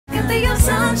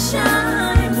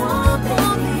sunshine, oh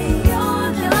baby,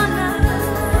 you're your light.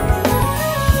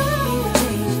 Be the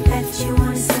change that you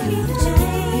wanna see, the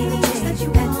change that you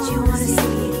wanna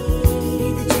see,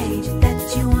 be the change that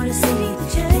you wanna see,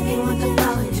 the change you want to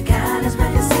follow, you gotta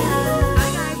spread the seed.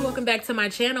 Hi guys, welcome back to my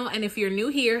channel, and if you're new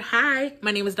here, hi,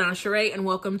 my name is Dennard-Johnson and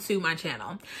welcome to my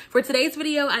channel. For today's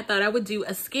video, I thought I would do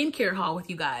a skincare haul with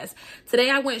you guys. Today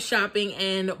I went shopping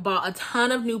and bought a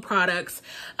ton of new products.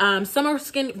 Some are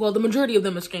the majority of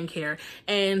them are skincare,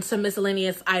 and some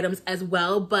miscellaneous items as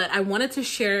well, but I wanted to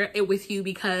share it with you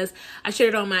because I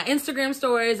shared it on my Instagram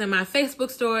stories and my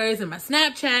Facebook stories and my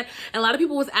Snapchat, and a lot of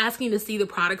people was asking to see the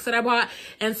products that I bought.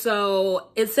 And so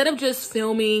instead of just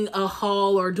filming a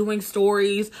haul or doing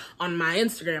stories on my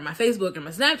Instagram, my Facebook, and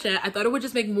my Snapchat, I thought it would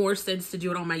just make more sense to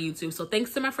do it on my YouTube. So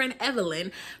thanks to my friend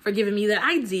Evelyn for giving me that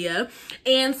idea.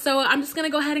 And so I'm just gonna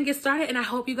go ahead and get started, and I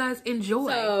hope you guys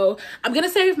enjoy. So I'm gonna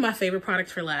save my favorite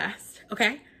products for last,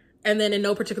 okay? And then in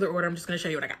no particular order, I'm just gonna show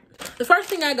you what I got. The first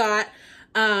thing I got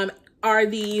are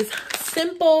these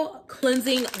simple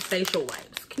cleansing facial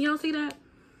wipes. Can y'all see that?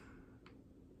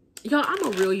 Y'all, I'm a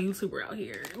real YouTuber out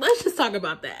here. Let's just talk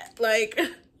about that. Like,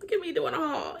 look at me doing a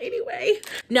haul anyway.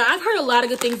 Now, I've heard a lot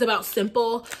of good things about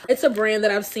Simple. It's a brand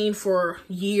that I've seen for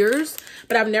years,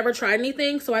 but I've never tried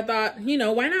anything. So I thought, you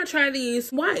know, why not try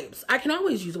these wipes? I can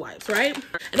always use wipes, right?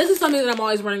 And this is something that I'm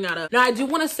always running out of. Now, I do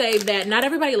want to say that not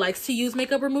everybody likes to use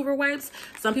makeup remover wipes.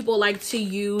 Some people like to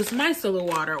use micellar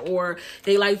water, or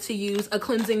they like to use a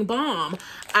cleansing balm.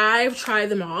 I've tried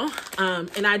them all,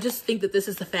 and I just think that this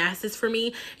is the fastest for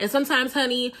me. And sometimes,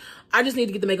 honey, I just need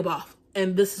to get the makeup off,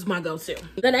 and this is my go-to.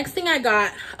 The next thing I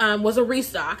got was a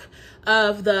restock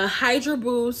of the Hydra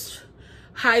Boost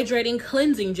Hydrating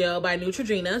Cleansing Gel by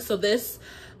Neutrogena. So this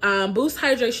boosts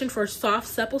hydration for soft,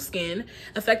 supple skin,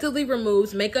 effectively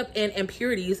removes makeup and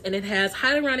impurities, and it has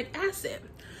hyaluronic acid.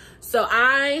 So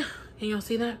can y'all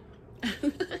see that?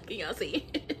 Can y'all see?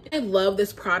 I love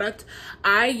this product.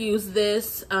 I use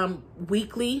this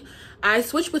weekly. I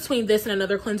switch between this and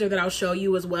another cleanser that I'll show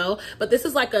you as well, but this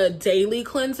is like a daily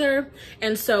cleanser.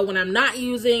 And so when I'm not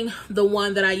using the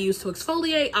one that I use to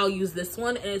exfoliate, I'll use this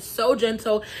one, and it's so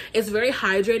gentle. It's very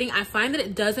hydrating. I find that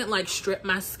it doesn't like strip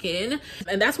my skin,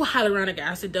 and that's what hyaluronic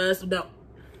acid does. No,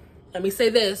 let me say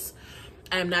this.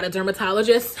 I am not a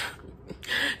dermatologist,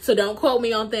 so don't quote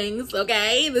me on things,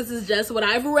 okay? This is just what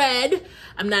I've read.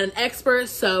 I'm not an expert,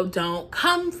 so don't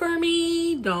come for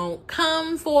me. Don't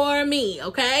come for me,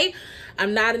 okay?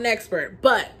 I'm not an expert,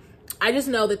 but I just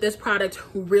know that this product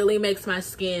really makes my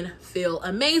skin feel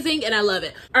amazing, and I love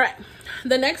it. All right,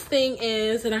 the next thing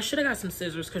is, and I should have got some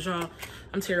scissors because y'all,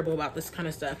 I'm terrible about this kind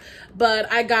of stuff,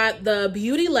 but I got the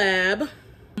Beauty Lab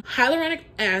Hyaluronic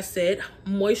Acid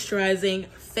Moisturizing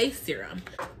Face Serum,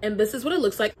 and this is what it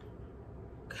looks like.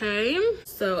 Okay,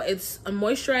 so it's a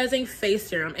moisturizing face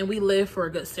serum, and we live for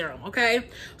a good serum, okay?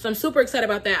 So I'm super excited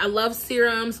about that. I love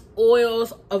serums.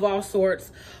 Oils of all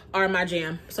sorts are my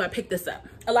jam, so I picked this up.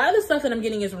 A lot of the stuff that I'm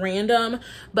getting is random,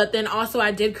 but then also I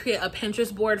did create a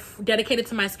Pinterest board dedicated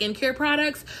to my skincare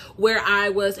products where I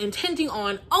was intending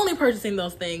on only purchasing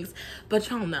those things, but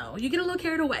y'all know, you get a little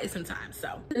carried away sometimes.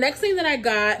 So the next thing that I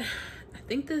got,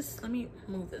 I think this, let me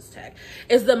move this tag,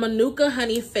 is the Manuka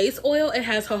Honey Face Oil. It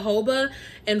has jojoba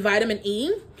and vitamin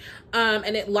E,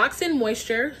 and it locks in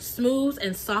moisture, smooths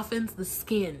and softens the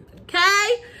skin,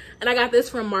 okay? And I got this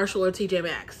from Marshall or TJ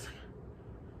Maxx.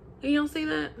 You don't see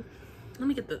that? Let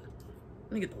me get the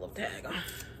little tag on.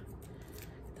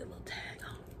 The little tag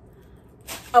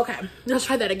on. Okay, let's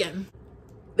try that again.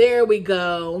 There we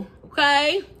go,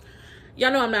 okay?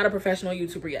 Y'all know I'm not a professional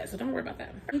YouTuber yet, so don't worry about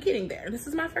that. I'm getting there. This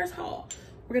is my first haul.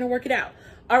 We're gonna work it out.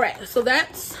 All right, so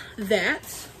that's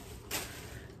that.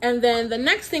 And then the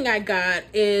next thing I got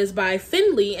is by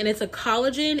Finley, and it's a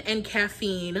collagen and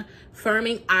caffeine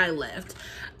firming eye lift.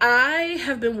 I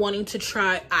have been wanting to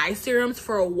try eye serums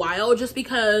for a while just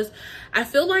because I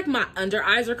feel like my under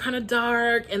eyes are kind of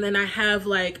dark, and then I have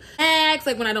like bags,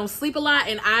 like when I don't sleep a lot,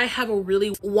 and I have a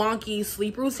really wonky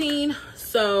sleep routine.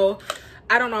 So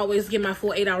I don't always get my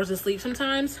full 8 hours of sleep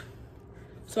sometimes.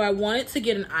 So I wanted to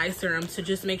get an eye serum to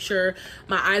just make sure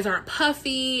my eyes aren't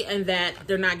puffy and that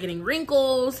they're not getting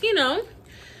wrinkles, you know,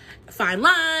 fine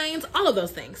lines, all of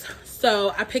those things.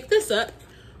 So I picked this up,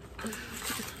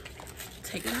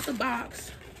 take it out the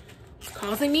box, it's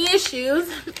causing me issues.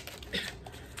 I'm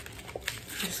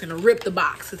just gonna rip the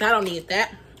box because I don't need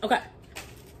that. Okay.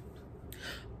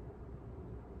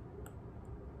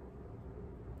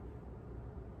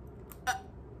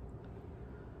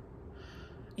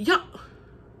 Yo.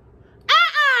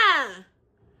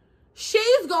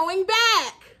 She's going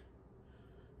back.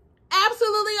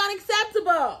 Absolutely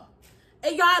unacceptable.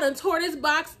 And y'all done tore this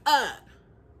box up.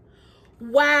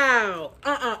 Wow.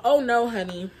 Oh no,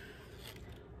 honey.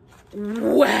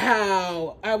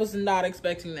 Wow. I was not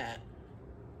expecting that.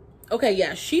 Okay,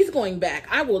 yeah, she's going back.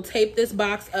 I will tape this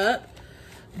box up,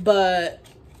 but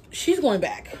she's going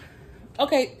back.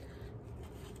 Okay.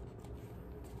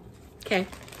 Okay.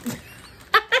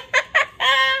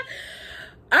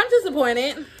 I'm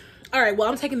disappointed. All right, well,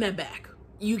 I'm taking that back.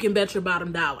 You can bet your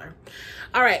bottom dollar.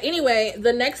 All right, anyway,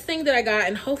 the next thing that I got,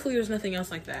 and hopefully there's nothing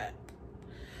else like that.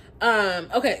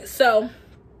 Okay, so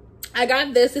I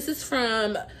got this. This is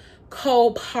from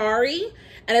Kopari,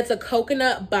 and it's a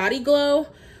coconut body glow.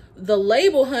 The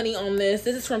label, honey, on this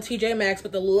is from TJ Maxx,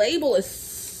 but the label is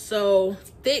so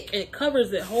thick and it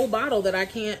covers the whole bottle that I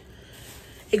can't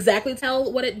exactly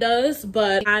tell what it does,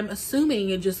 but I'm assuming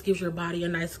it just gives your body a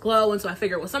nice glow. And so I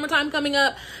figured with summertime coming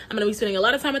up, I'm gonna be spending a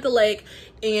lot of time at the lake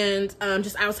and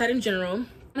just outside in general,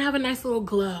 and have a nice little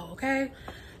glow, okay?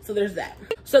 So there's that.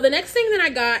 So the next thing that I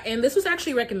got, and this was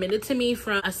actually recommended to me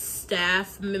from a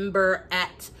staff member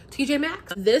at TJ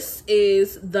Maxx. This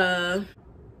is the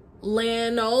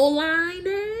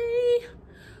Lanoliné.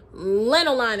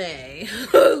 Lanoliné.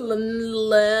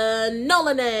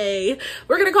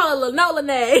 We're gonna call it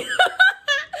Lanoliné.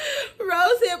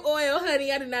 Rosehip oil,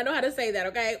 honey. I did not know how to say that,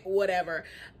 okay? Whatever.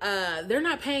 They're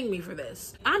not paying me for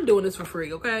this. I'm doing this for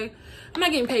free, okay? I'm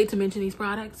not getting paid to mention these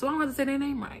products, so I don't have to say their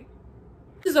name right.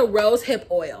 This is a rosehip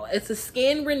oil. It's a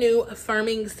skin renew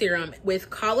firming serum with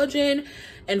collagen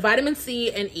and vitamin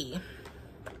C and E.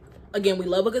 Again, we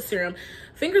love a good serum.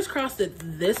 Fingers crossed that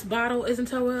this bottle isn't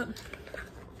toe up.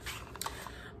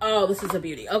 Oh, this is a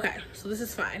beauty. Okay, so this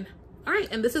is fine. All right,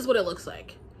 and this is what it looks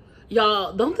like.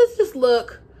 Y'all, don't this just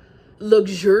look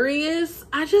luxurious?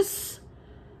 I just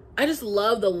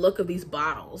love the look of these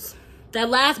bottles. That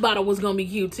last bottle was gonna be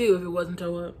cute too if it wasn't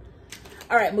toe up.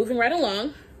 All right, moving right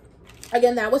along.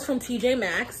 Again, that was from TJ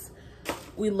Maxx.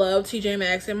 We love TJ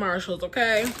Maxx and Marshalls,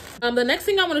 okay? The next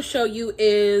thing I want to show you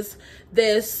is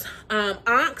this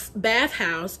Ox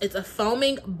Bathhouse. It's a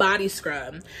foaming body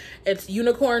scrub. It's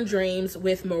Unicorn Dreams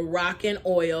with Moroccan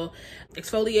oil,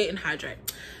 exfoliate and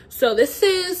hydrate. So this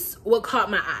is what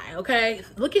caught my eye, okay?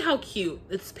 Look at how cute.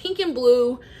 It's pink and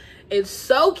blue. It's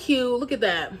so cute. Look at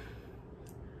that.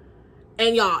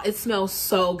 And y'all, it smells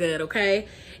so good, okay?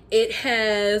 It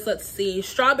has, let's see,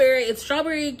 strawberry. It's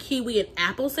strawberry, kiwi, and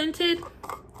apple scented.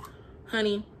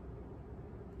 Honey.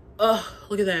 Oh,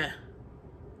 look at that.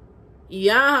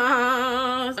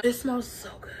 Yes. It smells so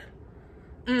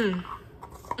good.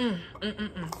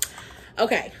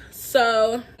 Okay,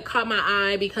 so it caught my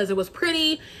eye because it was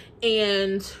pretty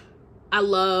and I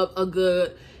love a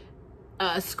good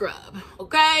scrub,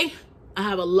 okay? I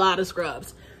have a lot of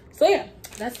scrubs. So yeah,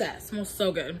 that's that. It smells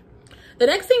so good. The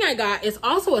next thing I got is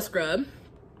also a scrub.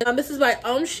 This is by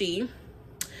Omshi,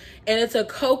 and it's a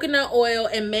coconut oil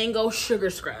and mango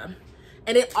sugar scrub.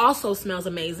 And it also smells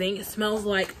amazing. It smells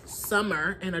like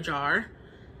summer in a jar.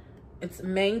 It's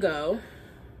mango.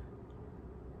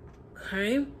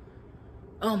 Okay.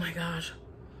 Oh my gosh.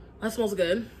 That smells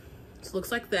good. It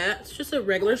looks like that. It's just a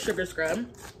regular sugar scrub.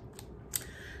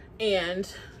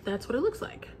 And that's what it looks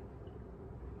like.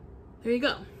 There you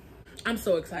go. I'm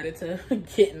so excited to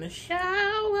get in the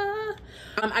shower.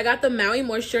 I got the Maui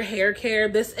Moisture Hair Care.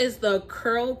 This is the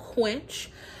Curl Quench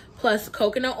plus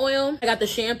coconut oil. I got the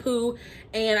shampoo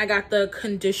and I got the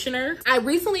conditioner. I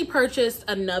recently purchased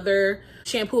another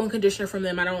shampoo and conditioner from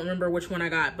them. I don't remember which one I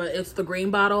got, but it's the green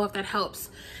bottle, if that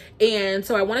helps. And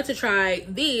so I wanted to try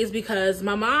these because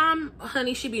my mom,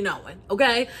 honey, she be knowing,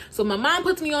 okay? So my mom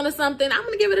puts me onto something, I'm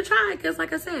gonna give it a try because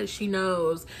like I said, she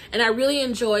knows. And I really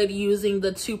enjoyed using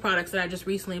the two products that I just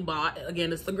recently bought.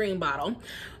 Again, it's the green bottle.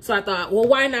 So I thought, well,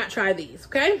 why not try these,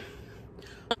 okay?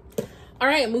 All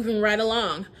right, moving right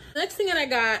along. Next thing that I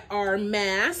got are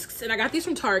masks, and I got these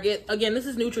from Target. Again, this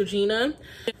is Neutrogena.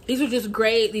 These are just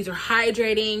great. These are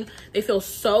hydrating. They feel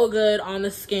so good on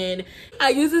the skin. I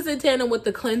use this in tandem with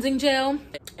the cleansing gel,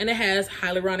 and it has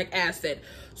hyaluronic acid.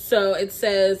 So it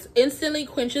says, instantly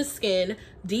quenches skin,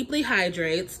 deeply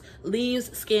hydrates,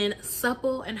 leaves skin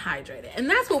supple and hydrated. And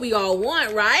that's what we all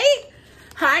want, right?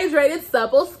 Hydrated,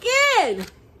 supple skin.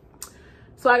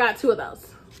 So I got two of those,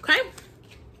 okay?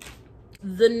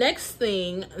 The next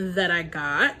thing that I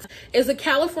got is a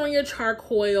California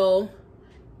charcoal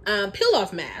peel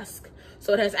off mask.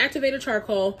 So it has activated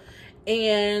charcoal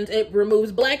and it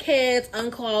removes blackheads,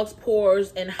 unclogs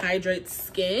pores, and hydrates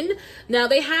skin. Now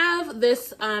they have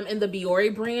this in the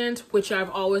Biore brand, which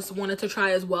I've always wanted to try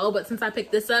as well. But since I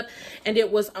picked this up and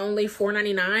it was only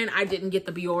 $4.99, I didn't get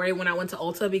the Biore when I went to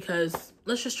Ulta because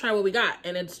let's just try what we got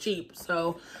and it's cheap.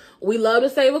 So we love to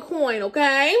save a coin,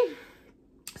 okay?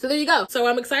 So there you go. So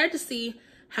I'm excited to see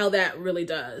how that really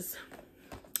does,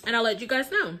 and I'll let you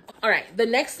guys know. All right, the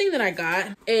next thing that I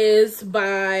got is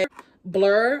by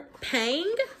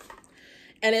Purifying,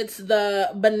 and it's the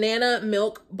Banana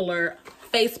Milk Blur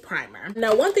Face Primer.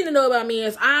 Now, one thing to know about me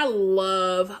is I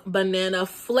love banana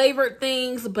flavored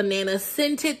things, banana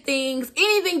scented things.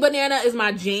 Anything banana is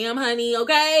my jam, honey,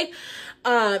 okay?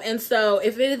 And so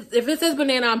if it says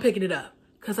banana, I'm picking it up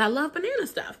because I love banana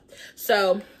stuff.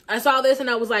 So I saw this and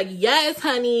I was like, yes,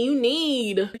 honey, you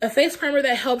need a face primer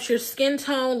that helps your skin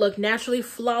tone look naturally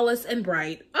flawless and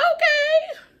bright.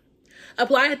 Okay.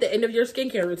 Apply at the end of your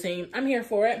skincare routine. I'm here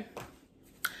for it.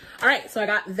 All right, so I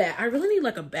got that. I really need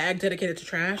like a bag dedicated to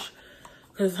trash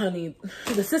because, honey,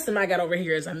 the system I got over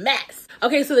here is a mess.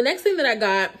 Okay, so the next thing that I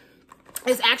got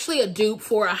is actually a dupe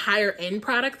for a higher end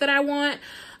product that I want.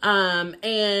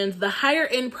 And the higher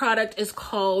end product is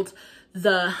called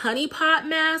the Honey Pot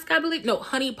Mask, I believe. No,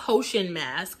 Honey Potion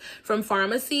Mask from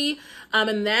Pharmacy.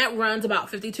 And that runs about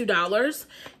 $52.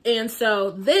 And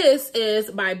so this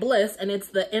is by Bliss, and it's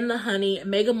the In the Honey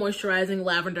Mega Moisturizing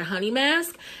Lavender Honey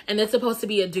Mask. And it's supposed to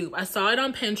be a dupe. I saw it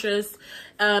on Pinterest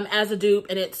as a dupe,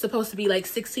 and it's supposed to be like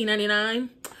 $16.99.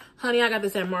 Honey, I got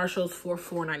this at Marshall's for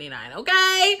 $4.99,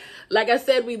 okay? Like I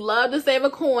said, we love to save a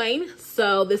coin.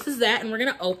 So this is that, and we're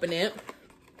gonna open it.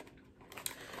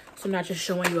 So I'm not just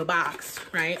showing you a box,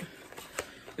 right?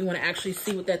 We want to actually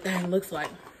see what that thing looks like.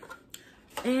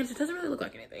 And it doesn't really look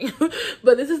like anything.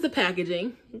 But this is the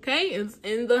packaging, okay? It's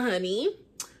In the Honey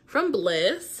from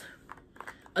Bliss.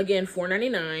 Again,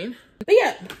 $4.99. But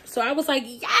yeah, so I was like,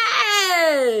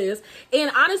 yes!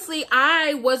 And honestly,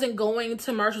 I wasn't going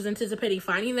to Marshall's anticipating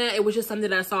finding that. It was just something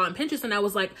that I saw on Pinterest. And I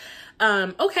was like,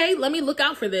 okay, let me look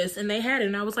out for this. And they had it.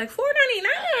 And I was like, $4.99?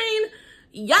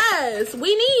 Yes,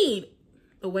 we need.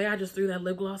 The way I just threw that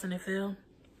lip gloss and it fell.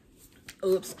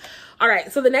 Oops. All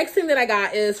right, so the next thing that I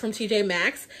got is from TJ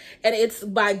Maxx, and it's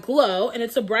by Glow, and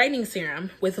it's a brightening serum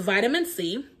with vitamin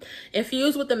C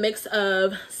infused with a mix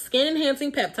of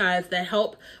skin-enhancing peptides that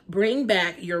help bring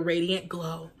back your radiant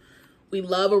glow. We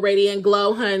love a radiant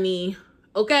glow, honey.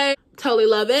 Okay? Totally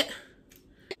love it.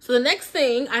 So the next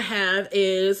thing I have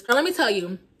is, now let me tell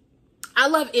you, I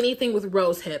love anything with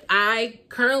Rosehip. I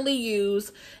currently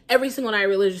use every single night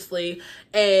religiously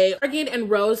a Organ and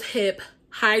Rosehip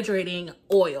hydrating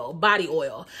oil, body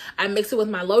oil. I mix it with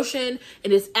my lotion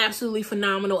and it's absolutely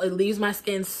phenomenal. It leaves my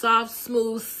skin soft,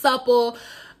 smooth, supple.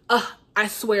 I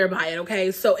swear by it,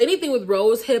 okay? So anything with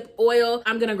Rosehip oil,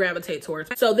 I'm gonna gravitate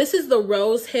towards. So this is the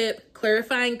Rosehip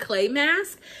Clarifying Clay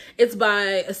Mask. It's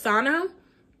by Asano.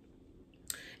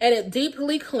 And it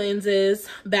deeply cleanses,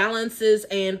 balances,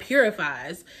 and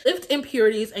purifies. Lift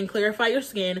impurities and clarify your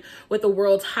skin with the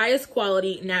world's highest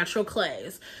quality natural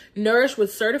clays. Nourished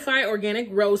with certified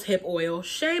organic rosehip oil,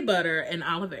 shea butter, and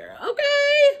aloe vera.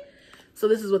 Okay. So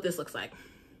this is what this looks like.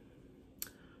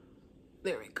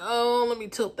 There we go. Let me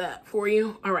tilt that for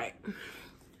you. All right.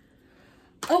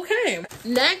 Okay.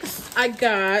 Next, I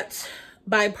got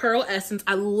by PearlEssence.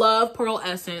 I love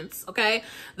PearlEssence, okay?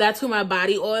 That's who my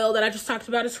body oil that I just talked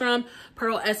about is from.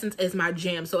 PearlEssence is my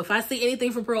jam. So if I see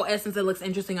anything from PearlEssence that looks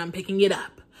interesting, I'm picking it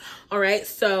up. All right,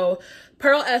 so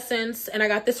PearlEssence, and I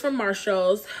got this from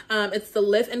Marshall's. It's the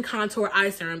Lift and Contour Eye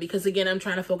Serum because, again, I'm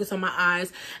trying to focus on my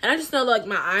eyes. And I just know, like,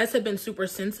 my eyes have been super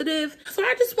sensitive. So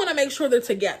I just want to make sure they're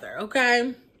together,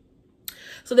 okay?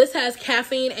 So this has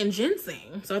caffeine and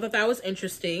ginseng. So I thought that was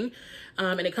interesting.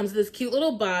 And it comes in this cute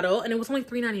little bottle. And it was only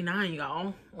 $3.99,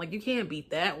 y'all. Like, you can't beat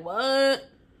that. What?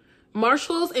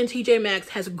 Marshall's and TJ Maxx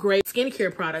has great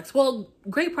skincare products. Well,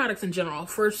 great products in general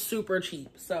for super cheap.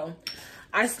 So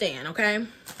I stand, okay?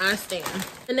 I stand.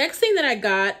 The next thing that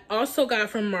I also got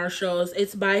from Marshall's.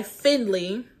 It's by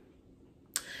Finley.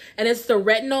 And it's the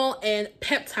Retinol and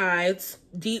Peptides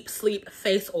Deep Sleep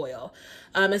Face Oil.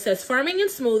 It says firming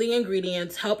and smoothing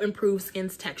ingredients help improve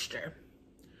skin's texture.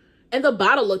 And the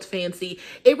bottle looked fancy.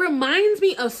 It reminds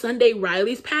me of Sunday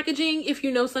Riley's packaging. If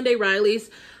you know Sunday Riley's,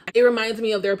 it reminds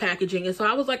me of their packaging. And so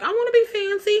I was like, I want to be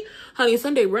fancy. Honey,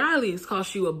 Sunday Riley's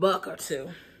cost you $1 or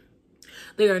 $2.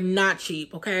 They are not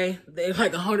cheap, okay? They're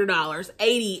like $100,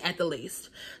 $80 at the least.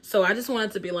 So I just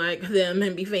wanted to be like them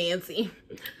and be fancy.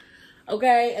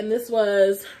 Okay, and this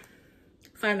was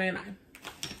 $5.99.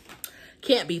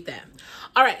 Can't beat that.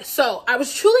 All right, so I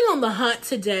was truly on the hunt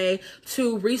today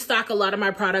to restock a lot of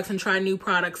my products and try new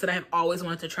products that I have always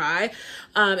wanted to try.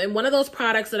 And one of those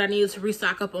products that I needed to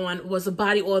restock up on was a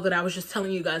body oil that I was just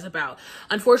telling you guys about.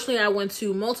 Unfortunately, I went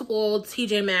to multiple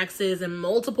TJ Maxx's and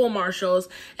multiple Marshalls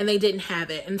and they didn't have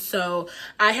it. And so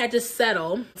I had to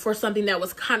settle for something that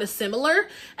was kind of similar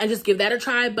and just give that a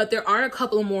try. But there are a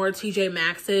couple more TJ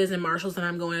Maxx's and Marshalls that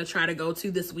I'm going to try to go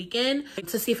to this weekend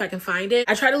to see if I can find it.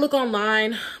 I tried to look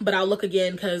online, but I'll look again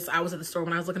because I was at the store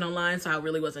when I was looking online, so I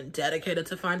really wasn't dedicated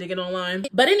to finding it online.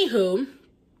 But anywho,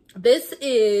 this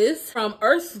is from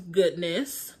Earth's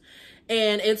Goodness,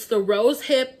 and it's the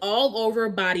Rosehip All Over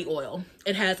Body Oil.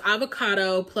 It has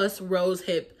avocado plus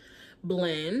rosehip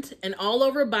blend, an all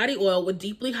over body oil with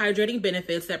deeply hydrating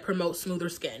benefits that promote smoother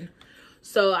skin.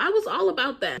 So I was all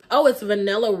about that. Oh, it's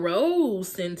vanilla rose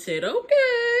scented.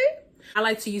 Okay. I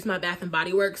like to use my Bath and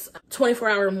Body Works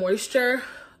 24-hour moisture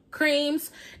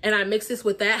creams, and I mix this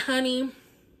with that, honey.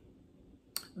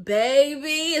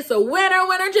 Baby, it's a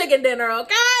winner chicken dinner,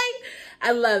 okay?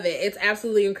 I love it. It's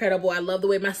absolutely incredible. I love the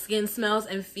way my skin smells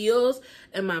and feels,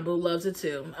 and my boo loves it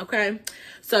too, okay?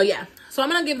 So yeah, so I'm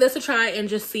gonna give this a try and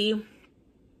just see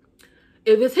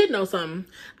if it's hitting on something.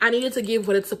 I needed to give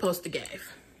what it's supposed to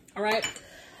give, all right?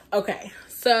 Okay,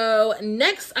 so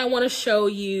next I wanna show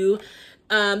you,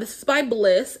 this is by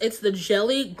Bliss. It's the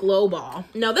Jelly Glow Ball.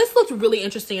 Now this looked really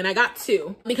interesting and I got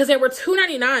two because they were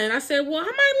 $2.99 and I said, well, I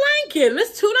might like it and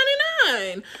it's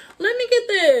 $2.99. Let me get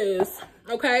this.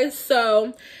 Okay,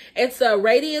 so it's a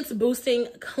Radiance-Boosting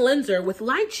cleanser with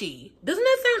lychee. Doesn't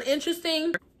that sound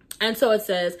interesting? And so it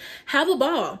says, have a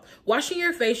ball. Washing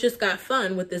your face just got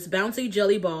fun with this bouncy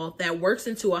jelly ball that works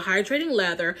into a hydrating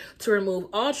lather to remove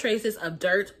all traces of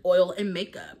dirt, oil, and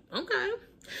makeup. Okay.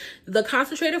 The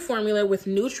concentrated formula with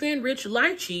nutrient-rich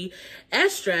lychee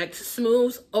extract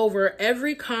smooths over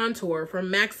every contour for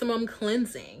maximum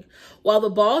cleansing, while the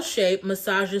ball shape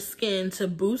massages skin to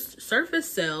boost surface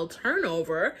cell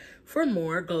turnover for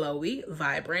more glowy,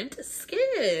 vibrant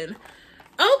skin.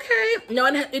 Okay. No,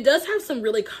 it does have some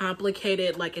really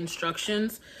complicated, like,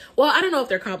 instructions. Well, I don't know if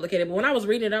they're complicated, but when I was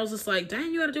reading it, I was just like,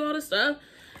 dang, you gotta do all this stuff.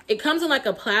 It comes in, like,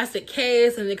 a plastic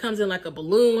case, and it comes in, like, a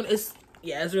balloon.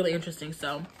 Yeah, it's really interesting.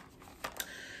 So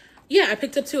yeah, I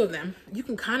picked up two of them. You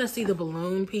can kind of see the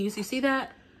balloon piece. You see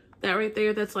that? That right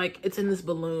there? That's like, it's in this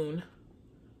balloon.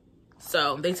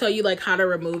 So they tell you like how to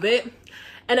remove it.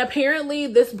 And apparently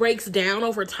this breaks down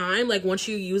over time. Like once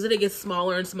you use it, it gets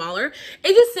smaller and smaller.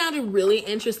 It just sounded really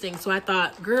interesting. So I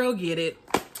thought, girl, get it.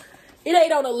 It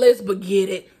ain't on the list, but get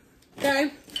it.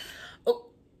 Okay. Oh,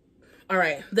 all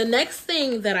right. The next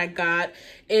thing that I got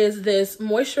is this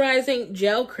moisturizing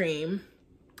gel cream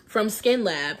from Skin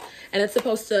Lab, and it's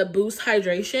supposed to boost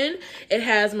hydration. It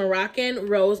has Moroccan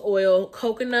rose oil,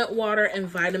 coconut water, and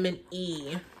vitamin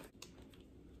E.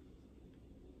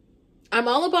 I'm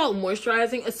all about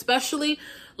moisturizing, especially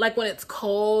like when it's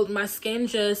cold. My skin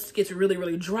just gets really,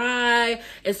 really dry.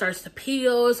 It starts to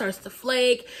peel, it starts to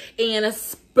flake, and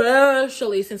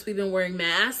especially since we've been wearing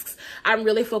masks, I'm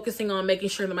really focusing on making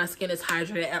sure that my skin is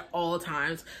hydrated at all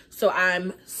times. So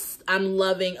I'm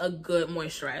loving a good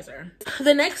moisturizer.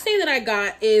 The next thing that I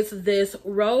got is this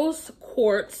Rose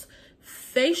Quartz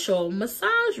Facial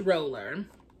Massage Roller.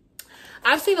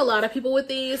 I've seen a lot of people with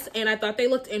these and I thought they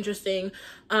looked interesting.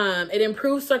 It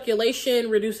improves circulation,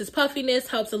 reduces puffiness,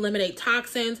 helps eliminate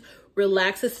toxins,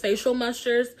 relaxes facial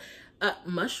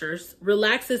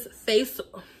relaxes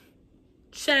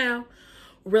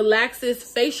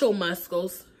facial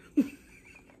muscles.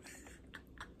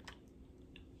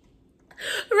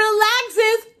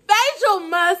 Relaxes facial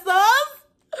muscles.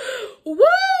 Woo!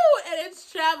 And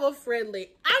it's travel friendly.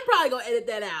 I'm probably gonna edit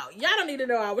that out. Y'all don't need to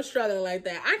know I was struggling like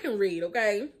that. I can read,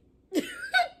 okay?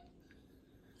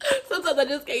 Sometimes I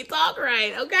just can't talk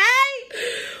right, okay?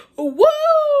 Woo!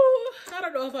 I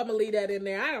don't know if I'm gonna leave that in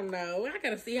there. I don't know. I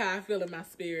gotta see how I feel in my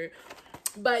spirit.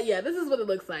 But yeah, this is what it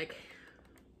looks like.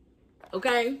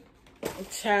 Okay?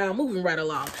 Child, moving right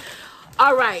along.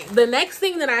 All right, the next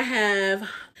thing that I have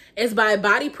is by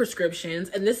Body Prescriptions,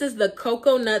 and this is the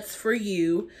Cocoa Nuts For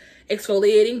You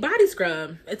Exfoliating Body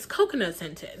Scrub. It's coconut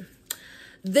scented.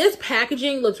 This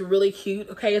packaging looks really cute.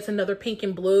 Okay, it's another pink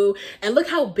and blue, and look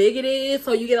how big it is,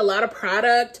 so you get a lot of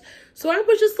product. So I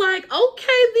was just like,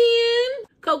 okay then,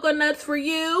 Cocoa Nuts For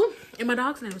You. And my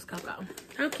dog's name is Coco.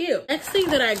 How cute. Next thing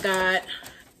that I got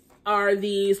are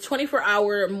these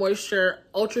 24-hour moisture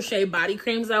ultra shea body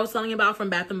creams that I was telling you about from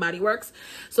Bath & Body Works.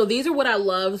 So these are what I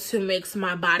love to mix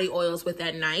my body oils with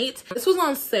at night. This was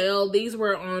on sale. These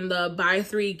were on the buy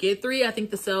 3 get 3. I think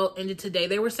the sale ended today,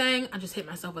 they were saying. I just hit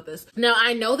myself with this. Now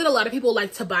I know that a lot of people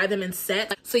like to buy them in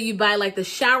sets. So you buy like the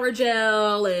shower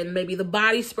gel and maybe the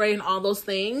body spray and all those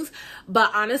things. But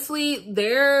honestly,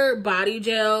 their body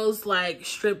gels like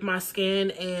strip my skin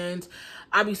and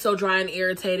I'll be so dry and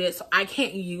irritated, so I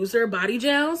can't use their body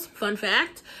gels, fun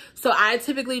fact. So I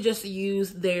typically just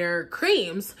use their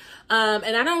creams. And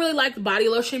I don't really like the body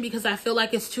lotion because I feel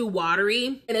like it's too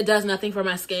watery and it does nothing for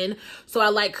my skin. So I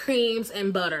like creams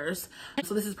and butters.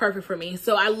 So this is perfect for me.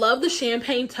 So I love the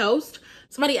Champagne Toast.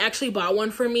 Somebody actually bought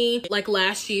one for me like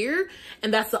last year,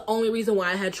 and that's the only reason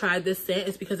why I had tried this scent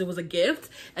is because it was a gift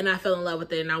and I fell in love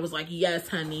with it and I was like, yes,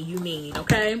 honey, you need,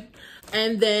 okay?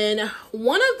 And then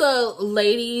one of the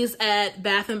ladies at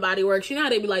Bath & Body Works, you know how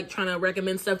they be like trying to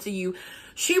recommend stuff to you?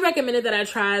 She recommended that I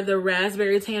try the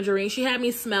raspberry tangerine. She had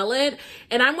me smell it.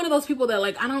 And I'm one of those people that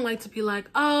like, I don't like to be like,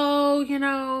 oh, you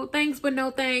know, thanks, but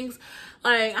no thanks.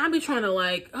 Like, I'll be trying to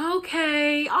like,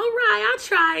 okay, all right, I'll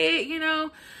try it, you know?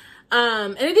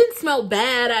 And it didn't smell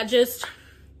bad. I just,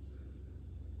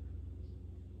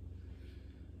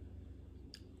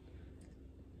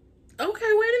 okay,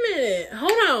 wait a minute.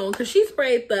 Hold on, because she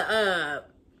sprayed the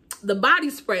body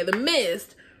spray, the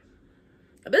mist.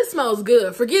 This smells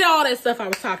good. Forget all that stuff I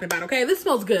was talking about, okay? This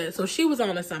smells good. So she was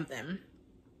on to something.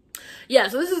 Yeah,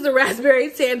 so this is the raspberry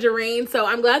tangerine. So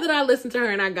I'm glad that I listened to her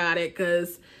and I got it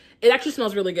because it actually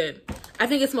smells really good. I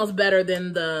think it smells better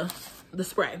than the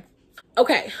spray.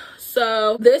 Okay,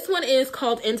 so this one is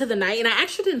called Into the Night. And I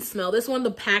actually didn't smell this one. The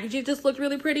packaging just looked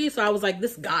really pretty. So I was like,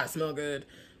 this gotta smell good.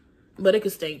 But it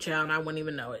could stink, child, and I wouldn't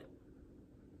even know it.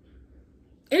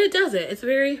 And it doesn't. It's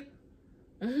very,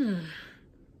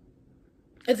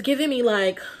 it's giving me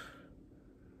like,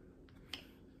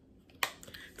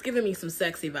 it's giving me some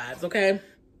sexy vibes, okay?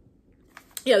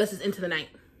 Yeah, this is Into the Night.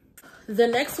 The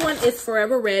next one is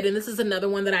Forever Red, and this is another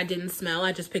one that I didn't smell.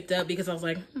 I just picked up because I was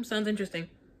like, sounds interesting.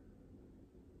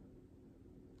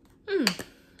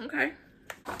 Okay.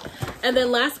 And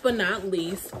then last but not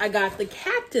least, I got the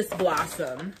Cactus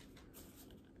Blossom.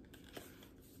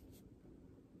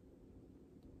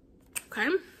 Okay,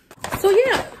 so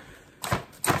yeah,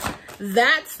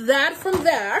 that's that from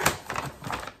there.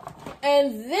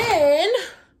 And then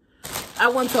I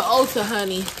went to Ulta,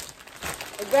 honey.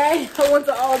 Okay, I went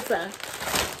to Ulta.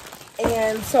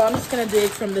 And so I'm just gonna dig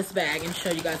from this bag and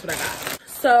show you guys what I got.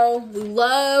 So we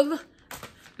love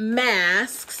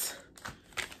masks.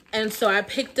 And so I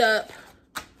picked up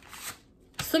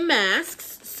some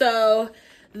masks. So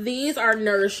these are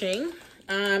Nourishing.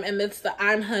 And it's the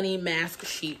I'm Honey mask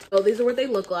sheet. So these are what they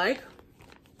look like.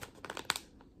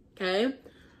 Okay. I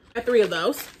got 3 of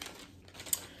those.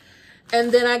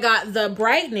 And then I got the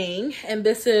Brightening, and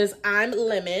this is I'm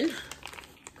Lemon.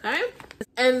 Okay.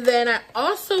 And then I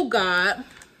also got,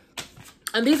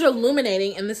 and these are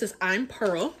Illuminating, and this is I'm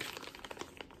Pearl.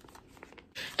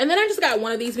 And then I just got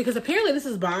one of these because apparently this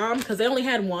is bomb because they only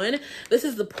had one. This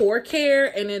is the Pore Care,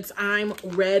 and it's I'm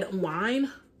Red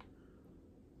Wine.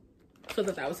 So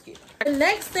that was cute. The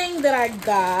next thing that I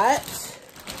got,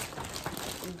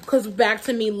 because back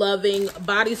to me loving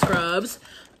body scrubs,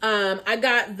 I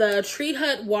got the Tree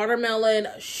Hut Watermelon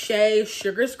Shea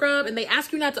Sugar Scrub, and they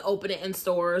ask you not to open it in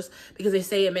stores because they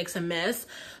say it makes a mess.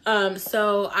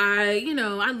 So I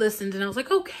listened and I was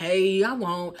like, okay, I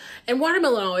won't. And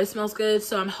watermelon always smells good,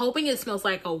 so I'm hoping it smells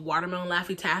like a watermelon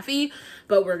Laffy Taffy,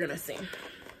 but we're gonna see.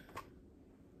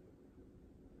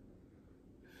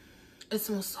 It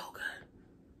smells so good.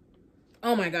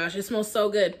 Oh my gosh, it smells so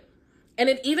good. And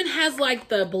it even has like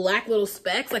the black little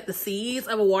specks, like the seeds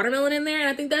of a watermelon in there. And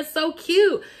I think that's so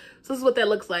cute. So this is what that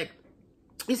looks like.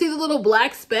 You see the little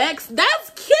black specks?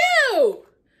 That's cute.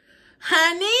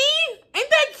 Honey, ain't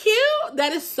that cute?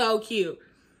 That is so cute.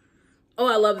 Oh,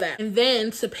 I love that. And then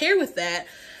to pair with that,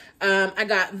 I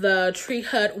got the Tree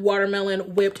Hut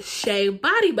Watermelon Whipped Shea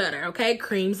Body Butter, okay?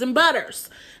 Creams and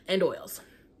butters and oils.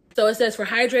 So it says for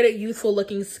hydrated, youthful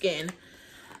looking skin.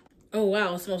 Oh,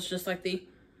 wow. It smells just like the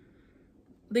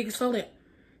exfoliant.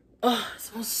 Oh, it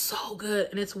smells so good.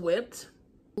 And it's whipped.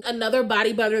 Another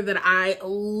body butter that I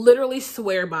literally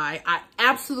swear by. I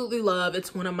absolutely love.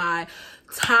 It's one of my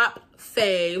top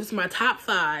faves, my top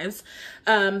 5s.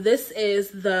 This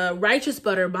is the Righteous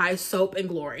Butter by Soap and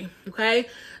Glory. Okay.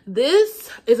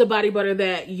 This is a body butter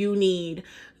that you need.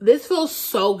 This feels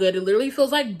so good. It literally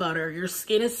feels like butter. Your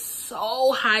skin is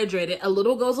so hydrated. A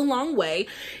little goes a long way.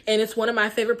 And it's one of my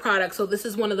favorite products. So this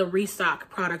is one of the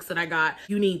restock products that I got.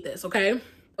 You need this, okay?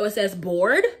 So it says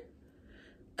bored,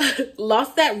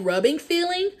 lost that rubbing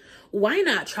feeling? Why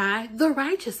not try the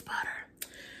Righteous Butter?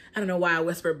 I don't know why I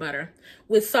whispered butter.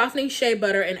 With softening shea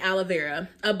butter and aloe vera,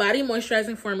 a body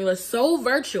moisturizing formula so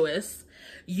virtuous,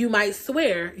 you might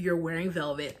swear you're wearing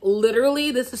velvet.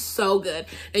 Literally, this is so good.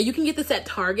 Now, you can get this at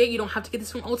Target. You don't have to get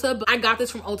this from Ulta, but I got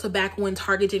this from Ulta back when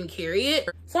Target didn't carry it.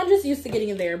 So I'm just used to getting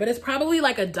it there, but it's probably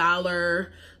like $1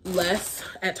 less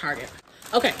at Target.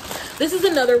 Okay, this is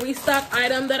another restock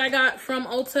item that I got from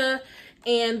Ulta.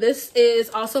 And this is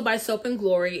also by Soap &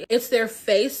 Glory. It's their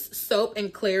Face Soap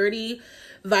and Clarity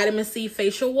Vitamin C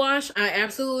Facial Wash. I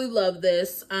absolutely love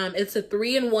this. It's a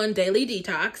 3-in-1 daily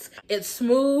detox. It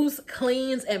smooths,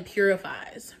 cleans, and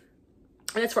purifies.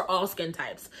 And it's for all skin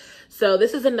types. So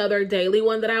this is another daily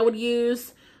one that I would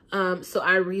use. So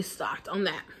I restocked on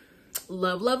that.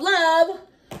 Love, love, love.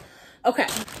 Okay,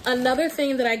 another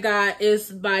thing that I got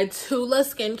is by Tula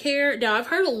Skincare. Now, I've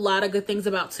heard a lot of good things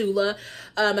about Tula,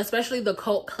 especially the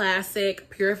cult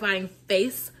classic Purifying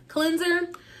Face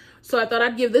Cleanser. So I thought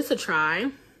I'd give this a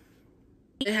try.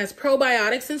 It has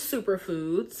probiotics and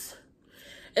superfoods.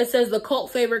 It says the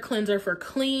cult favorite cleanser for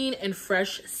clean and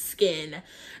fresh skin.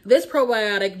 This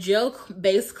probiotic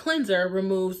gel-based cleanser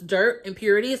removes dirt,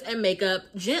 impurities, and makeup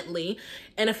gently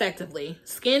and effectively.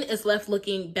 Skin is left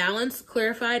looking balanced,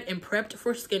 clarified, and prepped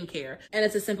for skincare. And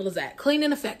it's as simple as that. Clean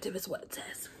and effective is what it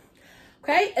says.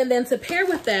 Okay, and then to pair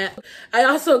with that, I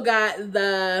also got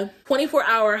the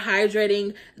 24-hour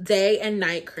hydrating day and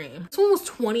night cream. This one was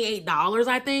 $28,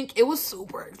 I think. It was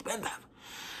super expensive.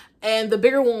 And the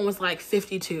bigger one was like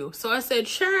 $52. So I said,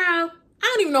 child, I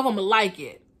don't even know if I'm gonna like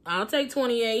it. I'll take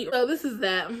 28. So this is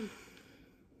that.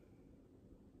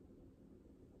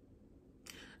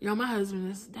 Y'all, my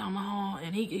husband is down the hall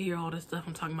and he can hear all this stuff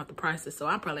I'm talking about the prices. So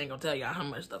I probably ain't gonna tell y'all how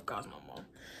much stuff costs no more.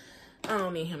 I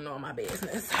don't need him knowing my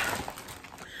business.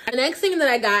 The next thing that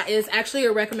I got is actually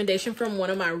a recommendation from one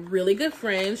of my really good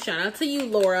friends. Shout out to you,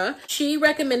 Laura. She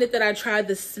recommended that I try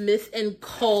the Smith &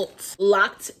 Colt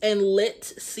Locked and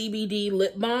Lit CBD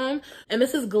Lip Balm. And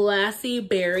this is Glassy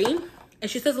Berry. And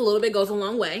she says a little bit goes a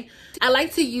long way. I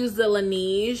like to use the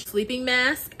Laneige sleeping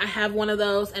mask. I have one of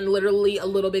those and literally a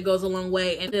little bit goes a long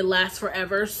way and it lasts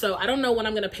forever. So I don't know when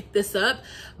I'm gonna pick this up,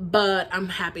 but I'm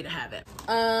happy to have it.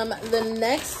 The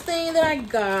next thing that I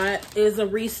got is a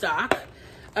restock.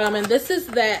 And this is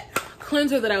that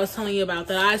cleanser that I was telling you about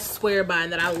that I swear by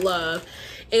and that I love.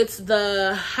 It's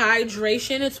the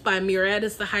Hydration. It's by Murad.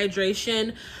 It's the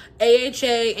Hydration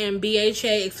AHA and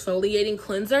BHA Exfoliating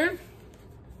Cleanser.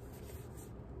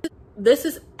 This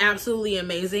is absolutely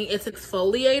amazing. It's an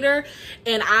exfoliator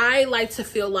and I like to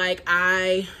feel like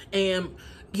I am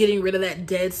getting rid of that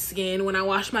dead skin when I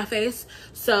wash my face.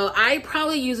 So I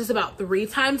probably use this about 3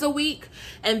 times a week.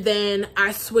 And then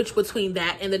I switch between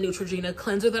that and the Neutrogena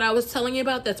cleanser that I was telling you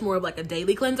about. That's more of like a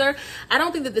daily cleanser. I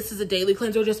don't think that this is a daily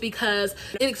cleanser just because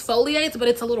it exfoliates, but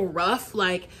it's a little rough.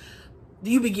 Like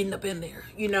you be getting up in there,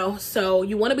 you know? So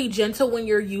you want to be gentle when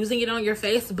you're using it on your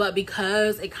face, but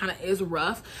because it kind of is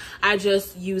rough, I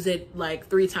just use it like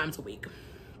 3 times a week.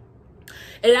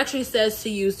 It actually says to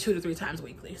use 2 to 3 times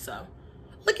weekly, so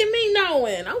look at me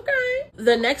knowing, okay.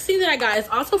 The next thing that I got is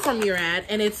also from Murad,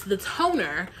 and it's the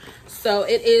toner. So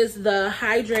it is the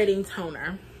Hydrating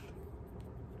Toner.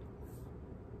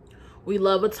 We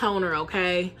love a toner,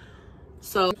 okay?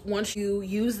 So once you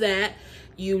use that,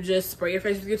 you just spray your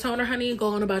face with your toner, honey, and go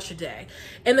on about your day.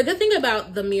 And the good thing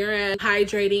about the Murad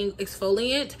Hydrating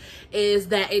Exfoliant is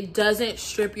that it doesn't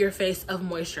strip your face of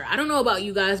moisture. I don't know about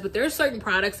you guys, but there are certain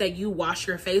products that you wash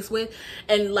your face with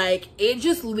and like it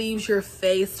just leaves your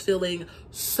face feeling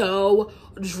so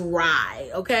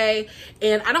dry, okay?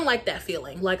 And I don't like that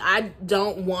feeling. Like I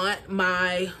don't want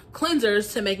my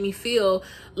cleansers to make me feel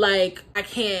like I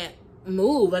can't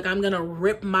move, like I'm gonna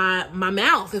rip my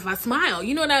mouth if I smile,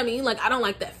 you know what I mean? Like I don't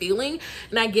like that feeling.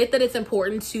 And I get that it's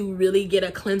important to really get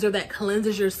a cleanser that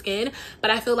cleanses your skin, but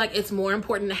I feel like it's more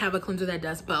important to have a cleanser that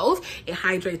does both. It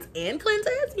hydrates and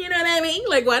cleanses, you know what I mean?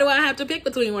 Like why do I have to pick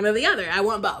between one or the other? I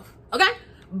want both, okay?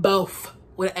 Both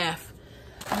with an F.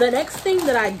 The next thing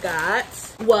that I got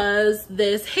was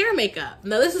this hair makeup.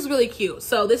 Now this is really cute.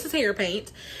 So this is hair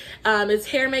paint. It's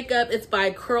hair makeup. It's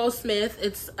by Curlsmith.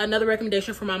 It's another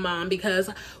recommendation from my mom because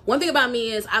one thing about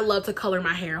me is I love to color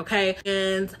my hair, okay?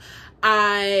 And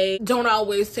I don't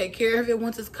always take care of it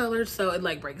once it's colored, so it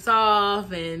like breaks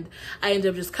off and I end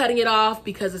up just cutting it off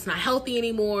because it's not healthy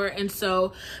anymore. And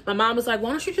so my mom was like,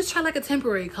 why don't you just try like a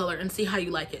temporary color and see how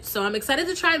you like it? So I'm excited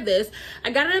to try this.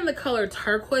 I got it in the color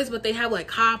turquoise, but they have like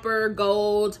copper,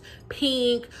 gold,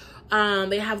 pink.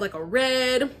 They have like a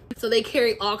red, so they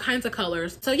carry all kinds of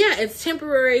colors. So yeah, it's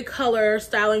temporary color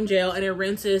styling gel and it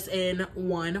rinses in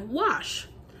 1 wash.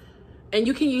 And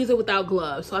you can use it without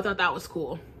gloves, so I thought that was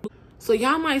cool. So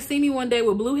y'all might see me one day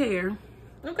with blue hair.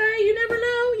 Okay, you never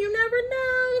know, you never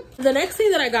know. The next thing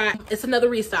that I got, it's another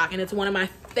restock, and it's one of my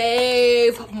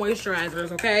fave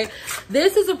moisturizers, okay?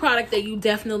 This is a product that you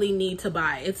definitely need to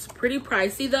buy. It's pretty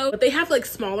pricey though, but they have like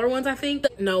smaller ones, I think.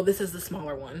 No, this is the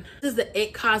smaller one. This is the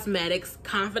IT Cosmetics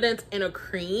Confidence in a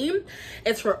Cream.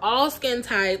 It's for all skin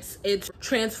types. It's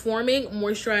Transforming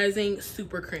Moisturizing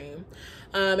Super Cream.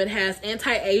 It has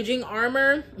anti-aging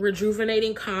armor,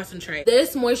 rejuvenating concentrate.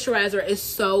 This moisturizer is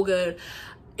so good.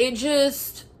 It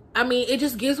just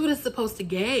gives what it's supposed to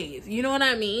give. You know what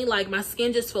I mean? Like, my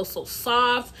skin just feels so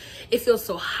soft. It feels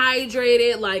so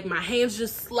hydrated. Like, my hands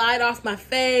just slide off my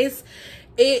face.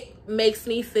 It makes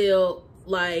me feel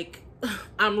like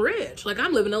I'm rich. Like,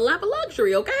 I'm living a life of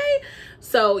luxury, okay?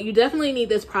 So you definitely need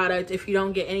this product. If you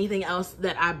don't get anything else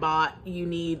that I bought, you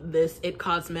need this IT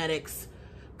Cosmetics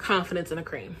Confidence in a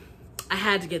Cream. I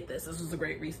had to get this. This was a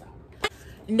great restock.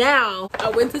 Now, I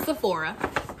went to Sephora.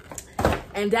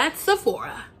 And at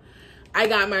Sephora, I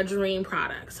got my dream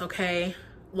products, okay?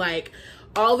 Like,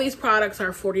 all these products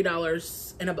are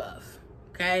 $40 and above,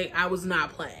 okay? I was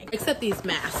not playing. Except these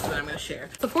masks that I'm gonna share.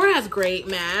 Sephora has great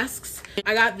masks.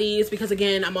 I got these because,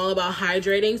 again, I'm all about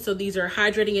hydrating. So these are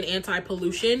hydrating and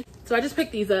anti-pollution. So I just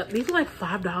picked these up. These are like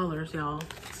 $5, y'all.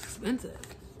 It's expensive.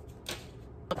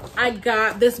 I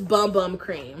got this Bum Bum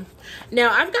cream.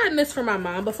 Now, I've gotten this for my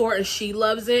mom before and she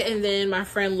loves it. And then my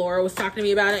friend Laura was talking to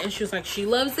me about it and she was like, she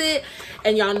loves it.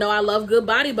 And y'all know I love good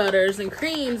body butters and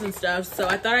creams and stuff. So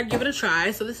I thought I'd give it a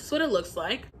try. So this is what it looks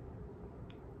like.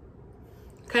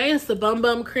 Okay, it's the Bum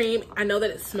Bum cream. I know that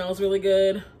it smells really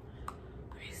good.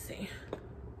 Let me see.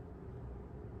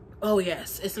 Oh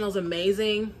yes, it smells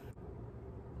amazing.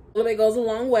 A little bit goes a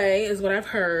long way is what I've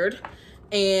heard.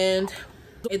 And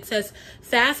it says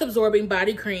fast absorbing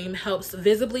body cream helps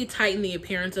visibly tighten the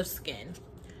appearance of skin.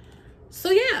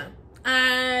 So yeah,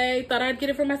 I thought I'd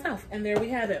get it for myself, and there we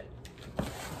have it.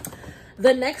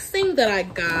 The next thing that I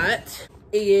got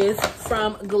is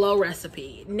from Glow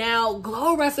Recipe. Now,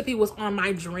 Glow Recipe was on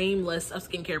my dream list of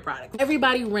skincare products.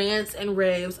 Everybody rants and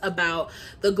raves about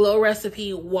the Glow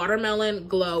Recipe Watermelon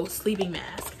Glow Sleeping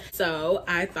Mask. So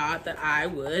I thought that I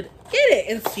would get it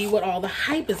and see what all the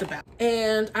hype is about.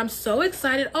 And I'm so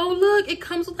excited. Oh, look, it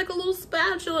comes with like a little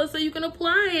spatula so you can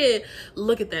apply it.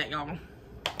 Look at that, y'all.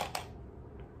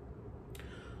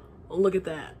 Look at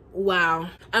that. Wow.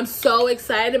 I'm so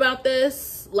excited about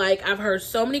this. Like, I've heard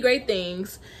so many great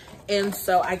things. And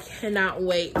so I cannot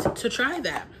wait to try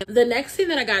that. The next thing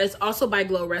that I got is also by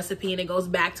Glow Recipe, and it goes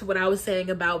back to what I was saying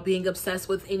about being obsessed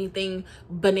with anything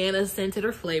banana scented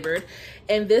or flavored.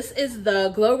 And this is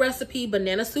the Glow Recipe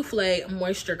Banana Soufflé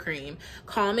Moisture Cream,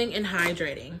 calming and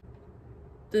hydrating.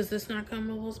 Does this not come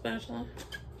with a little spatula?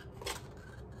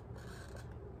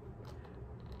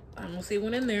 I don't see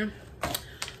one in there.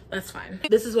 That's fine.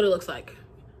 This is what it looks like.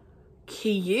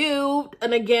 Cute.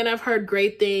 And again, I've heard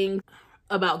great things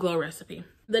about Glow Recipe.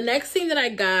 The next thing that I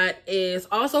got is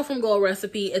also from Glow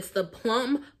Recipe. It's the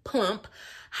Plump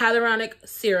Hyaluronic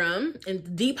Serum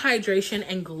and Deep Hydration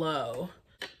and Glow.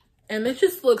 And it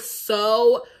just looks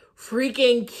so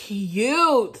freaking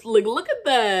cute. Like, look at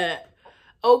that.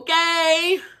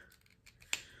 Okay.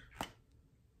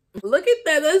 Look at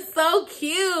that. That's so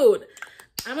cute.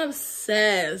 I'm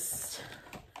obsessed.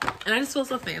 And I just feel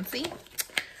so fancy.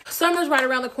 Summer's right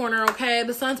around the corner, okay?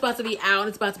 The sun's about to be out and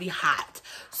it's about to be hot.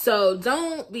 So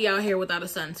don't be out here without a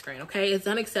sunscreen, okay? It's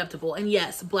unacceptable. And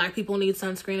yes, black people need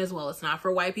sunscreen as well. It's not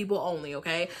for white people only,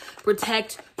 okay?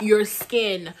 Protect your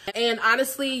skin. And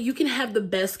honestly, you can have the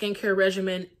best skincare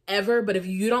regimen ever, but if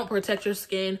you don't protect your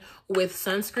skin with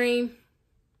sunscreen,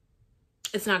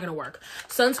 it's not gonna work.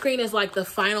 Sunscreen is like the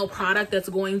final product that's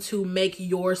going to make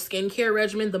your skincare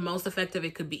regimen the most effective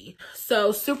it could be.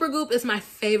 So Supergoop is my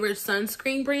favorite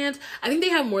sunscreen brand. I think they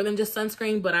have more than just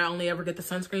sunscreen, but I only ever get the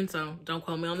sunscreen, so don't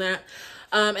quote me on that.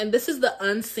 And this is the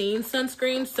Unseen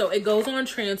sunscreen. So it goes on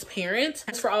transparent.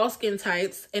 It's for all skin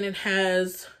types, and it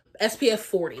has SPF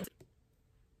 40.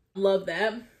 Love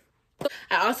that.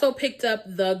 I also picked up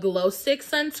the Glow Stick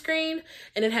sunscreen,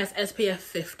 and it has SPF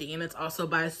 50, and it's also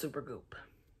by Supergoop.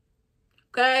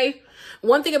 Okay?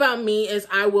 One thing about me is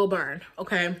I will burn,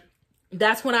 okay?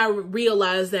 That's when I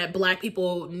realized that black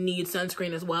people need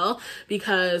sunscreen as well,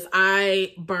 because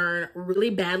I burn really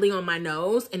badly on my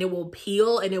nose, and it will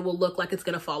peel and it will look like it's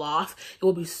gonna fall off. It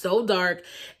will be so dark,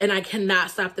 and I cannot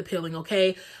stop the peeling,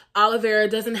 okay? Aloe vera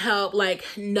doesn't help. Like,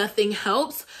 nothing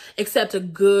helps except a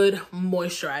good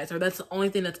moisturizer. That's the only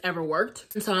thing that's ever worked.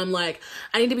 And so I'm like,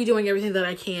 I need to be doing everything that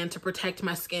I can to protect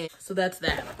my skin. So that's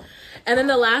that. And then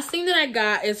the last thing that I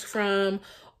got is from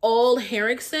Ole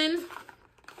Henriksen.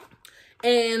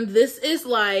 And this is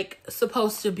like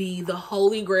supposed to be the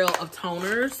holy grail of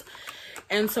toners.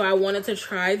 And so I wanted to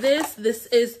try this. This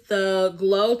is the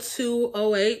Glow 2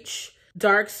 OH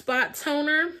Dark Spot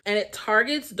Toner. And it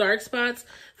targets dark spots,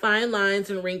 fine lines,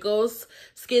 and wrinkles,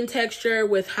 skin texture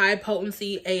with high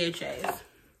potency AHAs.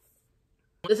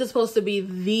 This is supposed to be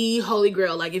the holy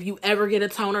grail. Like if you ever get a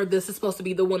toner, this is supposed to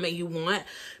be the one that you want.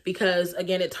 Because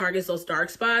again, it targets those dark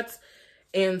spots.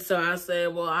 And so I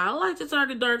said, well, I like to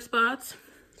target dark spots.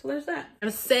 So there's that. I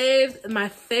saved my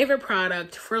favorite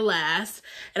product for last,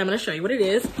 and I'm gonna show you what it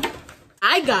is.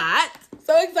 I got,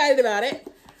 so excited about it,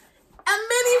 a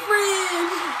mini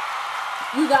fridge.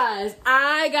 You guys,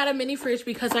 I got a mini fridge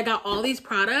because I got all these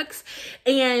products,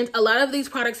 and a lot of these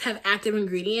products have active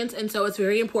ingredients, and so it's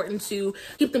very important to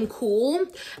keep them cool,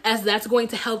 as that's going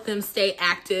to help them stay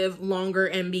active longer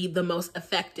and be the most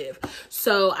effective.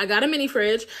 So I got a mini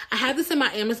fridge. I had this in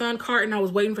my Amazon cart, and I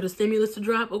was waiting for the stimulus to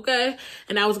drop, okay?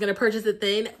 And I was gonna purchase it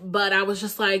then, but I was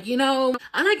just like, you know,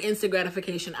 I like instant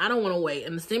gratification. I don't wanna wait,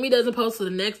 and the stimmy doesn't post till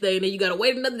the next day, and then you gotta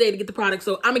wait another day to get the product,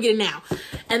 so I'm gonna get it now.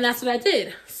 And that's what I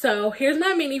did. So here's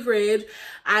my mini fridge.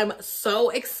 I'm so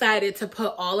excited to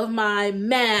put all of my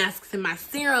masks and my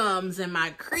serums and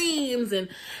my creams and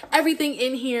everything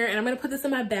in here. And I'm gonna put this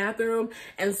in my bathroom.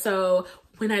 And so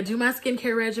when I do my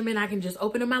skincare regimen, I can just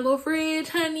open up my little fridge,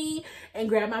 honey, and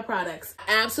grab my products.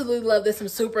 I absolutely love this. I'm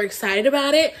super excited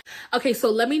about it. Okay,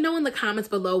 so let me know in the comments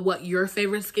below what your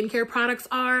favorite skincare products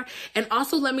are. And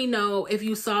also let me know if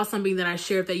you saw something that I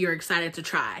shared that you're excited to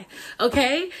try.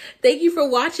 Okay? Thank you for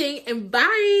watching, and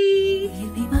bye.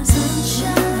 You be my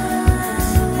sunshine.